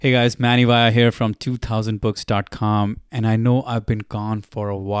Hey guys, Manny Vaya here from 2000books.com, and I know I've been gone for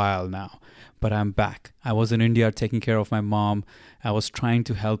a while now, but I'm back. I was in India taking care of my mom. I was trying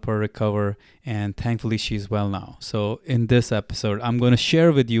to help her recover, and thankfully she's well now. So in this episode, I'm going to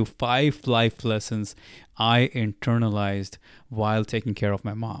share with you 5 life lessons I internalized while taking care of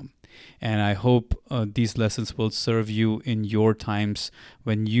my mom. And I hope these lessons will serve you in your times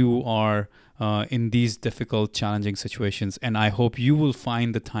when you are in these difficult, challenging situations. And I hope you will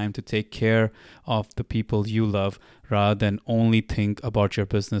find the time to take care of the people you love rather than only think about your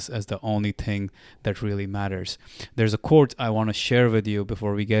business as the only thing that really matters. There's a quote I want to share with you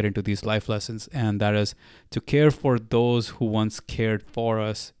before we get into these life lessons, and that is, to care for those who once cared for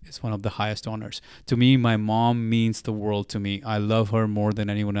us is one of the highest honors. To me, my mom means the world to me. I love her more than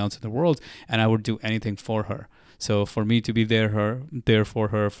anyone else in the world, and I would do anything for her. So for me to be there for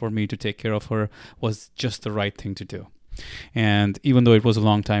her, for me to take care of her was just the right thing to do. And even though it was a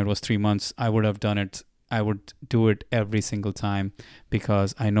long time, it was 3 months, I would have done it. I would do it every single time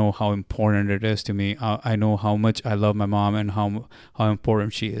because I know how important it is to me. I know how much I love my mom and how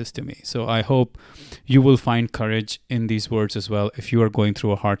important she is to me. So I hope you will find courage in these words as well. If you are going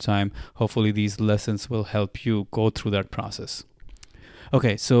through a hard time, hopefully these lessons will help you go through that process.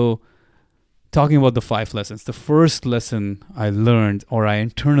 Okay, so talking about the 5 lessons, the first lesson I learned or I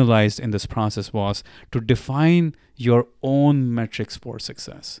internalized in this process was to define your own metrics for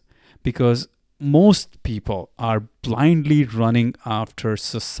success. Because most people are blindly running after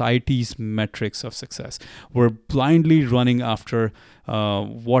society's metrics of success. We're blindly running after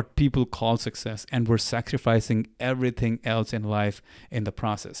what people call success, and we're sacrificing everything else in life in the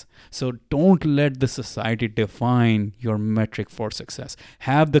process. So don't let the society define your metric for success.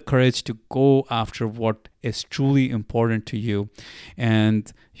 Have the courage to go after what is truly important to you,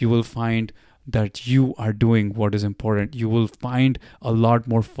 and you will find that you are doing what is important. You will find a lot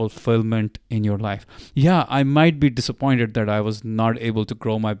more fulfillment in your life. Yeah, I might be disappointed that I was not able to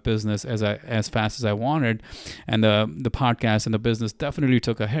grow my business as fast as I wanted, and the podcast and the business definitely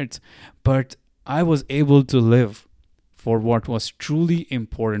took a hit, but I was able to live for what was truly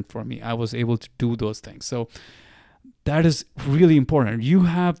important for me. I was able to do those things. So that is really important. You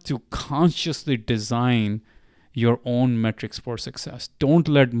have to consciously design your own metrics for success. Don't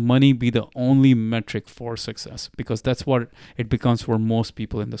let money be the only metric for success, because that's what it becomes for most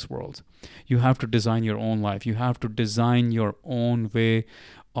people in this world. You have to design your own life. You have to design your own way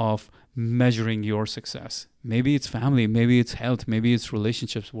of measuring your success. Maybe it's family, maybe it's health, maybe it's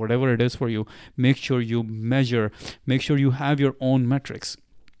relationships, whatever it is for you. Make sure you measure, make sure you have your own metrics.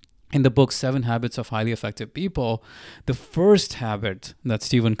 In the book 7 Habits of Highly Effective People, the first habit that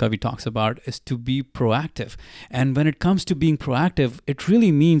Stephen Covey talks about is to be proactive. And when it comes to being proactive, it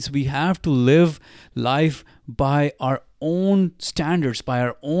really means we have to live life by our own standards, by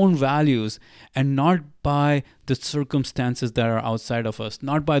our own values, and not by the circumstances that are outside of us,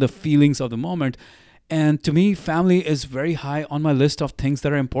 not by the feelings of the moment. And to me, family is very high on my list of things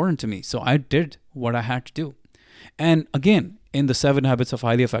that are important to me. So I did what I had to do. And again, in the 7 Habits of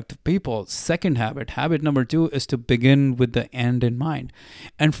Highly Effective People, second habit number 2 is to begin with the end in mind.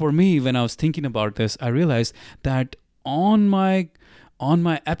 And for me, when I was thinking about this, I realized that on my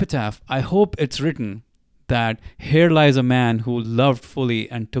epitaph, I hope it's written that here lies a man who loved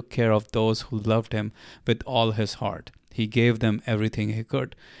fully and took care of those who loved him with all his heart. He gave them everything he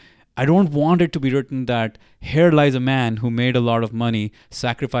could. I don't want it to be written that here lies a man who made a lot of money,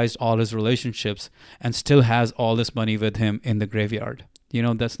 sacrificed all his relationships, and still has all this money with him in the graveyard.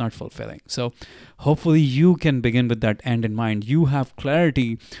 That's not fulfilling. So hopefully you can begin with that end in mind. You have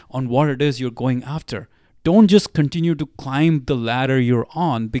clarity on what it is you're going after. Don't just continue to climb the ladder you're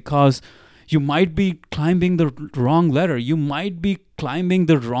on, because you might be climbing the wrong ladder. You might be climbing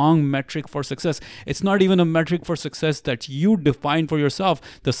the wrong metric for success. It's not even a metric for success that you defined for yourself.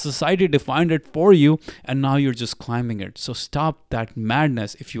 The society defined it for you, and now you're just climbing it. So stop that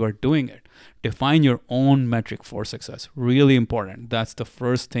madness if you are doing it. Define your own metric for success. Really important. That's the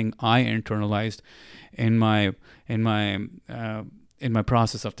first thing I internalized in my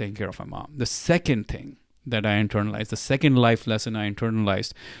process of taking care of my mom. The second thing that I internalized, the second life lesson I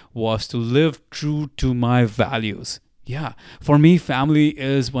internalized, was to live true to my values. Yeah, for me, family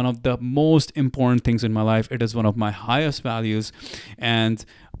is one of the most important things in my life. It is one of my highest values. And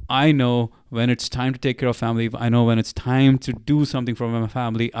I know when it's time to take care of family, I know when it's time to do something for my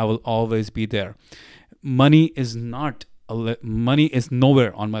family, I will always be there. Money is nowhere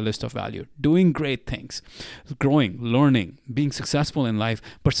on my list of value. Doing great things, growing, learning, being successful in life,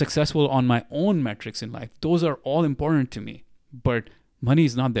 but successful on my own metrics in life, those are all important to me. But Money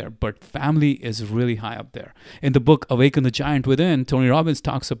is not there, but family is really high up there. In the book Awaken the Giant Within, Tony Robbins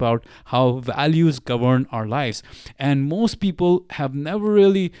talks about how values govern our lives. And most people have never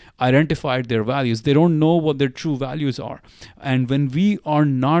really identified their values. They don't know what their true values are. And when we are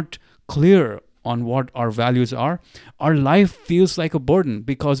not clear on what our values are, our life feels like a burden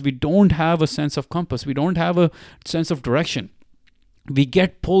because we don't have a sense of compass. We don't have a sense of direction. We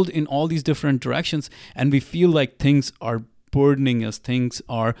get pulled in all these different directions and we feel like things are burdening us, things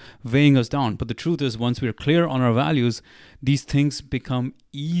are weighing us down. But the truth is, once we're clear on our values, these things become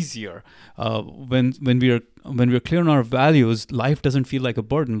easier. When we're clear on our values, life doesn't feel like a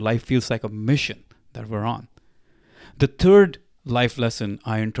burden. Life feels like a mission that we're on. The third life lesson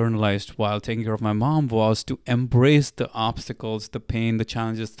I internalized while taking care of my mom was to embrace the obstacles, the pain, the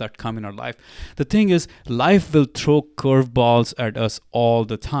challenges that come in our life. The thing is, life will throw curveballs at us all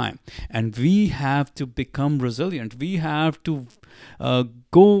the time, and we have to become resilient. We have to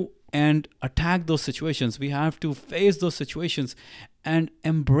go and attack those situations. We have to face those situations and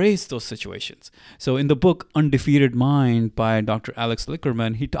embrace those situations. So in the book Undefeated Mind by Dr. Alex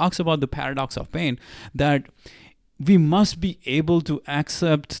Lickerman, he talks about the paradox of pain, that we must be able to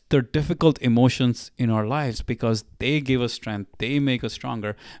accept the difficult emotions in our lives because they give us strength. They make us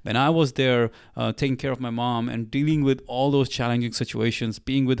stronger. When I was there taking care of my mom and dealing with all those challenging situations,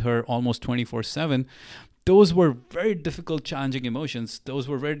 being with her almost 24/7, those were very difficult, challenging emotions. Those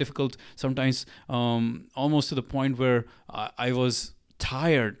were very difficult, sometimes almost to the point where I was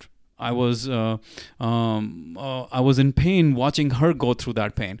tired. I was in pain watching her go through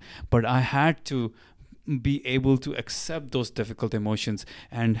that pain. But I had to be able to accept those difficult emotions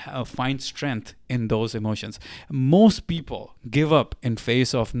and find strength in those emotions. Most people give up in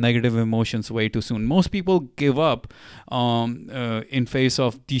face of negative emotions way too soon. Most people give up in face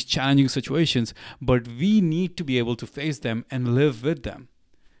of these challenging situations, but we need to be able to face them and live with them.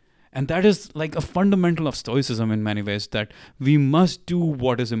 And that is like a fundamental of Stoicism in many ways, that we must do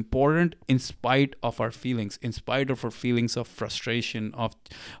what is important in spite of our feelings, in spite of our feelings of frustration, of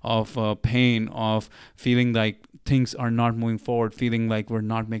pain, of feeling like things are not moving forward, feeling like we're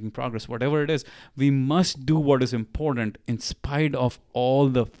not making progress, whatever it is. We must do what is important in spite of all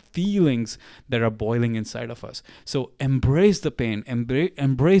the feelings that are boiling inside of us. So embrace the pain,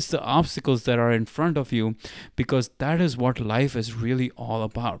 embrace the obstacles that are in front of you, because that is what life is really all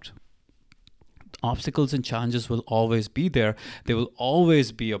about. Obstacles and challenges will always be there. They will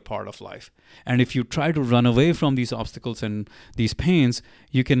always be a part of life. And if you try to run away from these obstacles and these pains,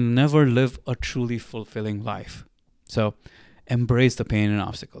 you can never live a truly fulfilling life. So embrace the pain and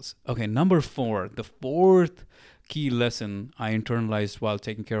obstacles. Okay, number 4, the fourth key lesson I internalized while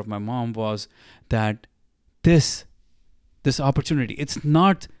taking care of my mom was that this opportunity, it's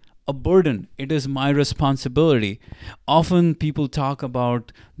not a burden. It is my responsibility. Often people talk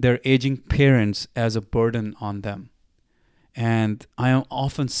about their aging parents as a burden on them. And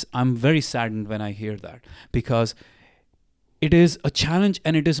I'm very saddened when I hear that, because it is a challenge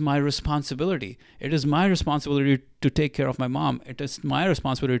and it is my responsibility. It is my responsibility to take care of my mom. It is my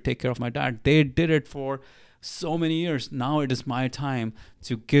responsibility to take care of my dad. They did it for so many years. Now it is my time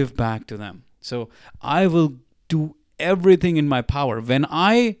to give back to them. So I will do everything in my power. When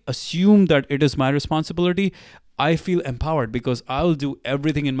I assume that it is my responsibility, I feel empowered because I'll do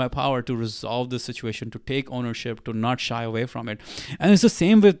everything in my power to resolve the situation, to take ownership, to not shy away from it. And it's the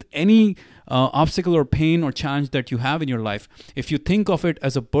same with any obstacle or pain or challenge that you have in your life. If you think of it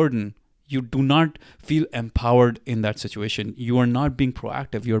as a burden, you do not feel empowered in that situation. You are not being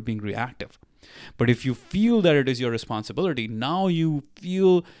proactive, you're being reactive. But if you feel that it is your responsibility, now you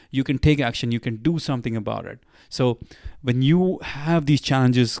feel you can take action, you can do something about it. So when you have these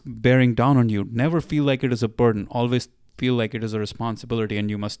challenges bearing down on you, never feel like it is a burden. Always feel like it is a responsibility and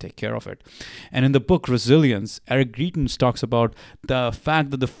you must take care of it. And in the book Resilience, Eric Greitens talks about the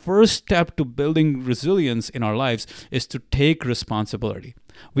fact that the first step to building resilience in our lives is to take responsibility.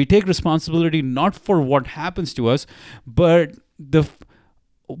 We take responsibility not for what happens to us, but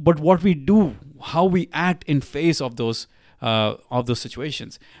what we do, how we act in face of those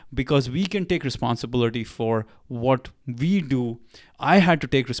situations, because we can take responsibility for what we do. I had to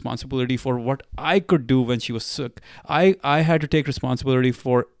take responsibility for what I could do when she was sick. I had to take responsibility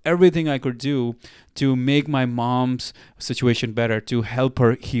for everything I could do to make my mom's situation better, to help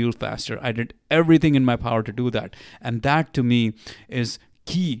her heal faster. I did everything in my power to do that. And that to me is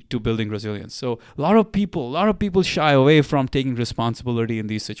key to building resilience. So a lot of people shy away from taking responsibility in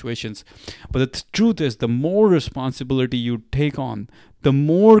these situations. But the truth is, the more responsibility you take on, the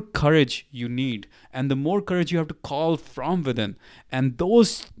more courage you need, and the more courage you have to call from within. And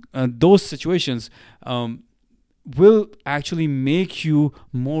those situations, will actually make you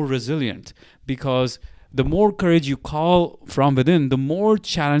more resilient, because the more courage you call from within, the more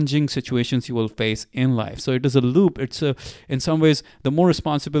challenging situations you will face in life. So it is a loop. In some ways, the more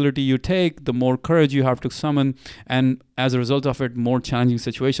responsibility you take, the more courage you have to summon, and as a result of it, more challenging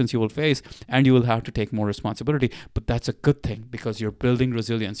situations you will face, and you will have to take more responsibility. But that's a good thing, because you're building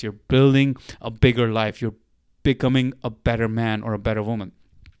resilience. You're building a bigger life. You're becoming a better man or a better woman.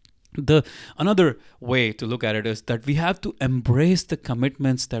 The another way to look at it is that we have to embrace the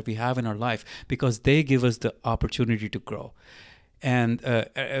commitments that we have in our life, because they give us the opportunity to grow. And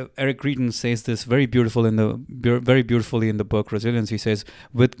Eric Greedon says this very beautifully in the book Resilience. He says,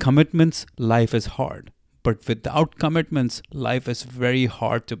 with commitments, life is hard, but without commitments, life is very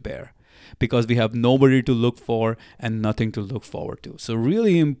hard to bear, because we have nobody to look for and nothing to look forward to. So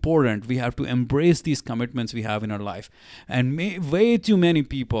really important, we have to embrace these commitments we have in our life. And way too many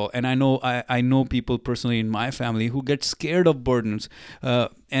people, and I know people personally in my family who get scared of burdens,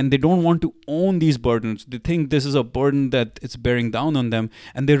 and they don't want to own these burdens. They think this is a burden that it's bearing down on them,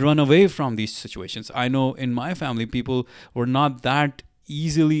 and they run away from these situations. I know in my family, people were not that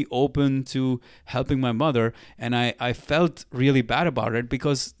easily open to helping my mother, and I felt really bad about it,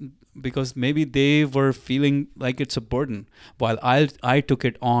 because maybe they were feeling like it's a burden, while I took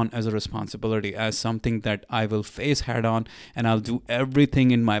it on as a responsibility, as something that I will face head on, and I'll do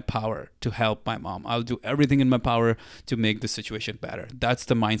everything in my power to help my mom. I'll do everything in my power to make the situation better. That's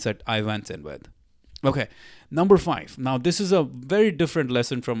the mindset I went in with. Okay, number 5. Now, this is a very different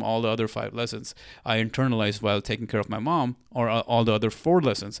lesson from all the other 5 lessons I internalized while taking care of my mom, or all the other 4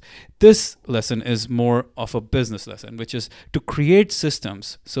 lessons. This lesson is more of a business lesson, which is to create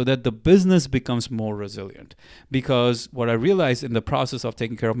systems so that the business becomes more resilient. Because what I realized in the process of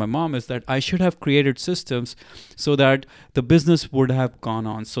taking care of my mom is that I should have created systems so that the business would have gone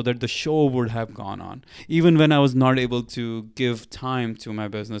on, so that the show would have gone on. Even when I was not able to give time to my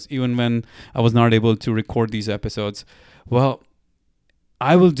business, even when I was not able to record these episodes, well,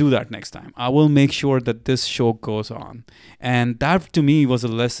 I will do that next time. I will make sure that this show goes on. And that to me was a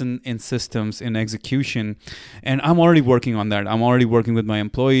lesson in systems, in execution. And I'm already working on that. I'm already working with my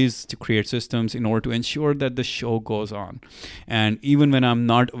employees to create systems in order to ensure that the show goes on. And even when I'm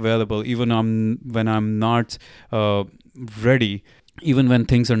not available, even when I'm not ready, even when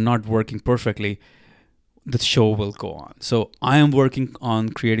things are not working perfectly, the show will go on. So I am working on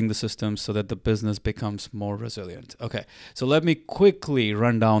creating the systems so that the business becomes more resilient. Okay, so let me quickly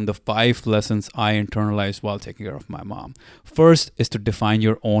run down the 5 lessons I internalized while taking care of my mom. First is to define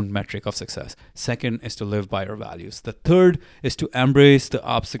your own metric of success. Second is to live by your values. The third is to embrace the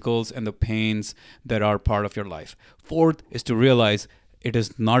obstacles and the pains that are part of your life. Fourth is to realize it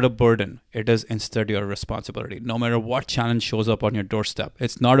is not a burden. It is instead your responsibility. No matter what challenge shows up on your doorstep,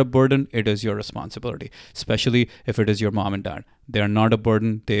 it's not a burden. It is your responsibility, especially if it is your mom and dad. They are not a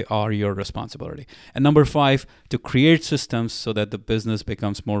burden. They are your responsibility. And number 5, to create systems so that the business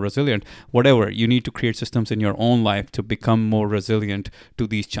becomes more resilient. Whatever, you need to create systems in your own life to become more resilient to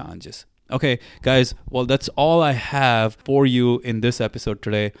these challenges. Okay, guys, well, that's all I have for you in this episode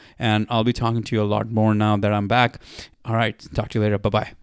today. And I'll be talking to you a lot more now that I'm back. All right, talk to you later. Bye-bye.